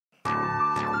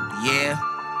Yeah.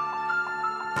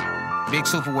 Big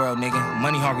super world, nigga.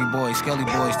 Money hungry boys, skelly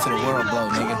boys to the world blow,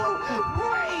 nigga.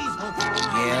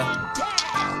 Yeah.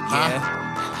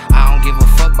 I don't give a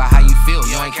fuck about how you feel.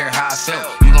 You ain't care how I felt.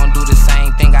 You gon' do the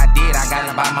same thing I did. I got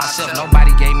it by myself.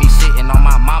 Nobody gave me shit, and on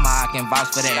my mama, I can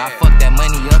vouch for that. I fucked that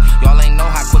money up. Y'all ain't know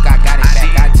how quick I got it back.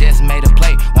 I just made a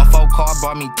play. 1-4 car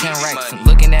bought me 10 racks.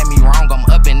 Looking at me wrong, I'm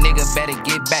up and nigga better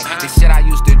get back. This shit I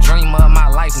used to dream of my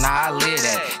life, now I live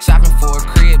that. Shopping for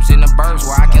cribs in the burbs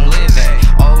where I can live at.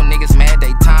 Old niggas mad,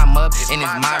 they time up, and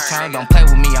it's my turn. Don't play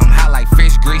with me, I'm hot like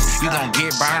fish grease. You gon'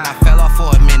 get burned. I fell off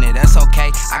for a minute, that's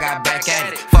okay. I got back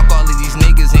at it. Fuck all of these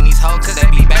niggas and these hoes, cause they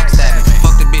be backstabbing.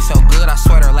 Fuck the bitch so good, I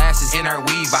sweat her lashes in her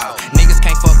weave out. Niggas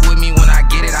can't fuck with me when I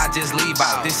get it, I just leave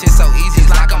out. This shit so easy, it's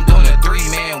like I'm doing a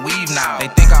 3-man weave now. They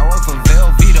think I work for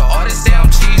Velveeta, all this damn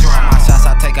cheese roll. My shots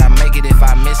I take, I make it. If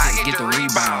I miss it, get the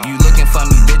rebound. You looking for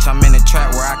me, bitch, I'm in the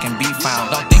trap where I can be found.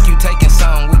 Don't think you taking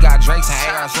something, we got Drakes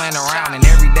and ARs laying around. And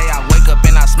every day I wake up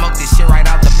and I smoke this shit right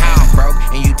out the pound. Broke,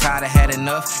 and you tired of had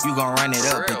enough, you gon' run it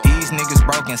up. But these niggas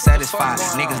broke and satisfied,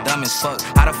 niggas dumb as fuck.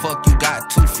 How the fuck you got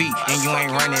 2 feet and you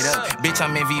ain't run it up? Bitch,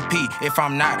 I'm MVP, if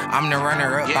I'm not, I'm the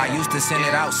runner up. I used to send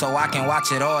it out so I can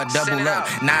watch it all double up.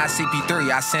 Now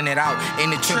CP3, I send it out in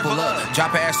the triple up.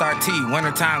 Drop a SRT,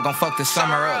 wintertime gon' fuck the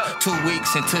summer up. 2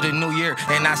 weeks into the new year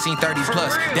and I seen 30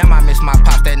 plus. Damn, I miss my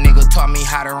pops, that nigga taught me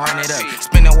how to run it up.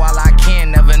 Spending while I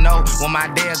can, never know when my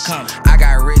day come. I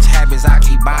got rich habits, I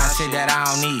keep buying shit that I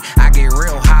don't need. I get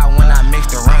real high when I mix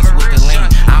the runs with the lean.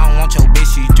 I don't want your bitch,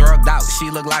 she drugged out, she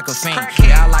look like a fiend.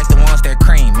 Yeah, I like the ones that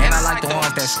cream, and I like the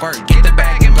ones that squirt. Get the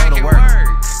bag and go to work.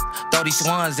 Throw these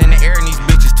ones in the air and these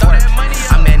bitches twerk.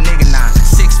 I'm that nigga now,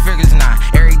 6 figures now.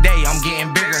 Every day I'm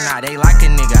getting bigger now. They like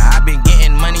a nigga, I been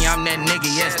getting money, I'm that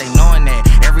nigga. Yes, they knowing that.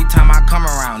 Every time I come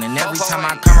around, and every time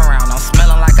I come around, I'm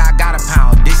smelling like I got a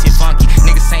pound. This shit funky.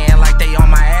 Niggas saying like they on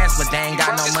my ass, but they ain't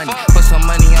got no money. Put some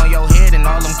money on your head and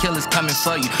all them killers coming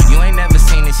for you. You ain't never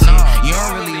seen this shit, you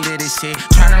don't really live this shit.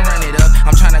 Tryna run it up,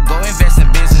 I'm tryna go invest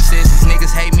in businesses. These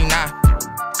niggas hate me now,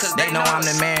 cause they know I'm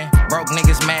the man. Broke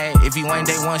niggas mad, if you ain't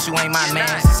they once, you ain't my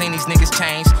man. Seen these niggas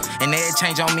change, and they'll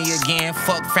change on me again.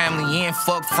 Fuck family and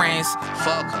fuck friends,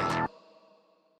 fuck 'em.